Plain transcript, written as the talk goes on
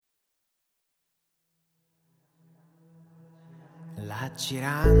La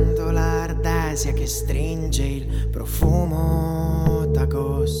girandola ardesia che stringe il profumo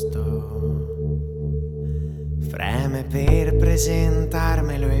d'agosto, freme per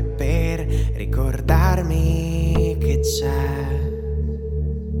presentarmelo e per ricordarmi che c'è.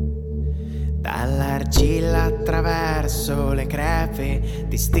 Dall'argilla attraverso le crepe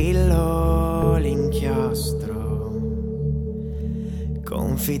distillo l'inchiostro,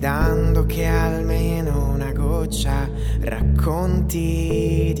 confidando che almeno una goccia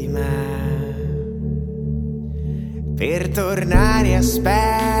racconti di me, per tornare a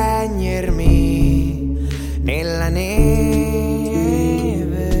spegnermi nella neve,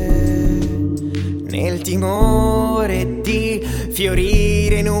 nel timore di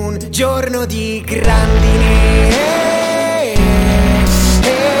fiorire in un giorno di grandine.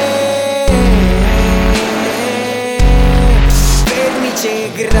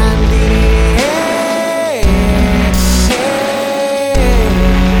 Vernice grandine.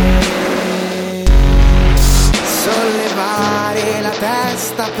 Sollevare la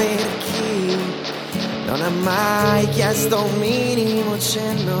testa per chi non ha mai chiesto un minimo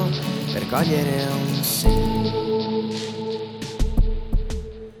cenno per cogliere un sì.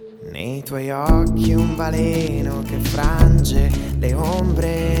 Nei tuoi occhi un baleno che frange le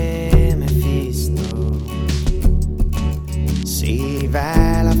ombre Mefisto, si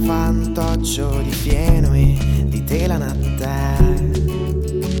rivela fantoccio di fieno e di tela nattè.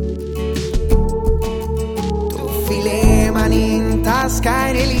 Tuffi le mani in tasca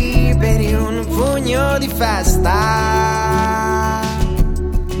e ne liberi un pugno di festa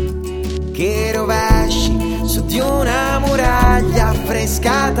che rovesci su di una muraglia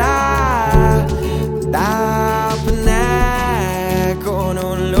affrescata d'apnea, con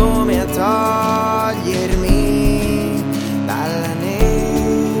un lume a togliermi dalla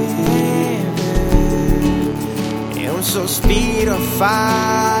neve e un sospiro a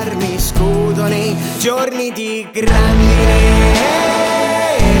farmi scudo nei giorni di grandine.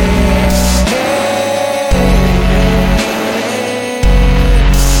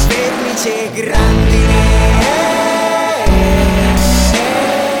 Vernice grandine.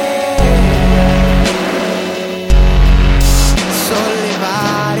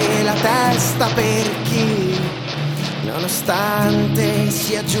 Sollevare la testa per chi, nonostante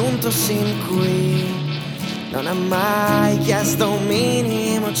sia giunto sin qui, non ha mai chiesto un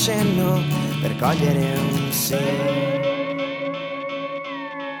minimo cenno per cogliere un sì.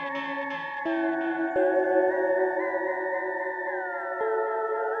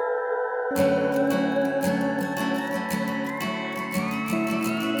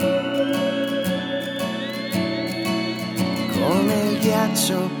 Come il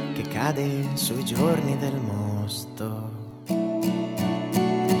ghiaccio che cade sui giorni del mosto,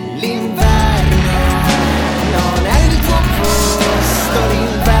 l'inverno